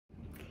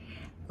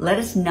let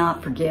us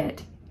not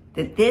forget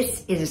that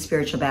this is a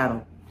spiritual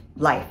battle.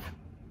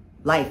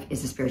 Life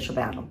is a spiritual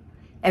battle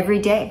every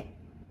day.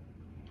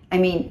 I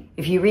mean,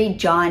 if you read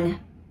John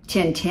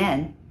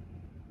 10:10,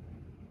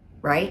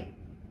 right?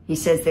 He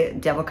says the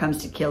devil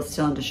comes to kill,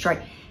 steal, and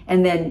destroy.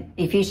 And then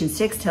Ephesians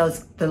 6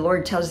 the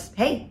Lord tells us,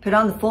 hey, put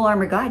on the full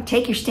armor of God.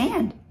 Take your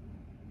stand.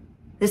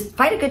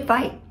 Fight a good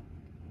fight.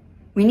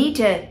 We need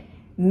to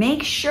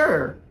make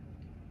sure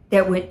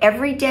that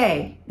every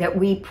day that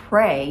we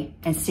pray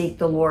and seek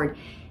the Lord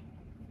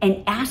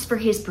and ask for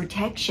his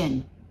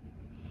protection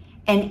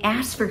and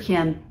ask for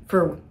him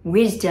for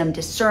wisdom,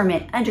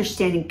 discernment,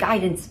 understanding,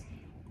 guidance,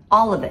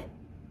 all of it,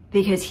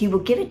 because he will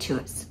give it to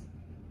us.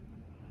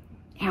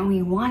 And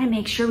we want to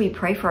make sure we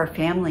pray for our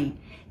family.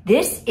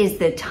 This is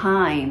the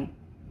time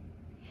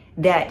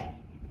that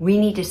we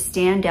need to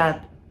stand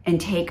up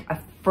and take a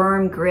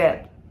firm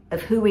grip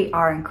of who we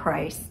are in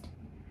Christ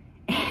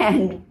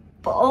and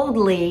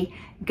boldly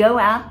go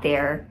out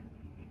there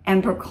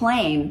and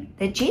proclaim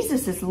that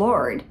Jesus is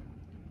Lord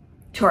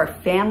to our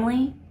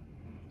family,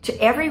 to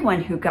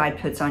everyone who God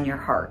puts on your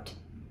heart.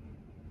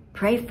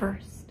 Pray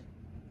first.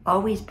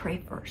 Always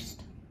pray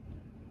first.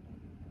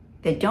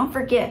 But don't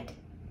forget,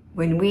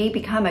 when we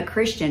become a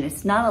Christian,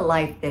 it's not a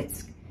life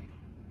that's,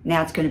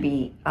 now it's going to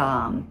be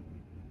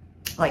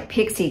like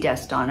pixie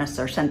dust on us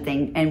or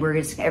something, and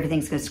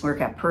everything's going to work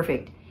out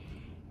perfect.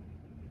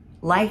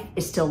 Life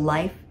is still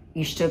life.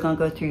 You're still going to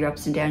go through your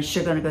ups and downs.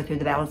 You're still going to go through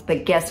the battles.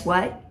 But guess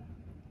what?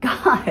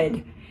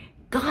 God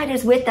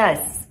is with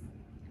us.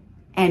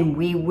 And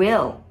we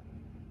will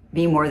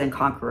be more than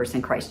conquerors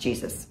in Christ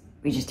Jesus.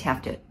 We just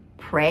have to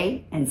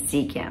pray and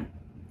seek him.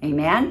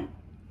 Amen?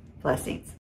 Blessings.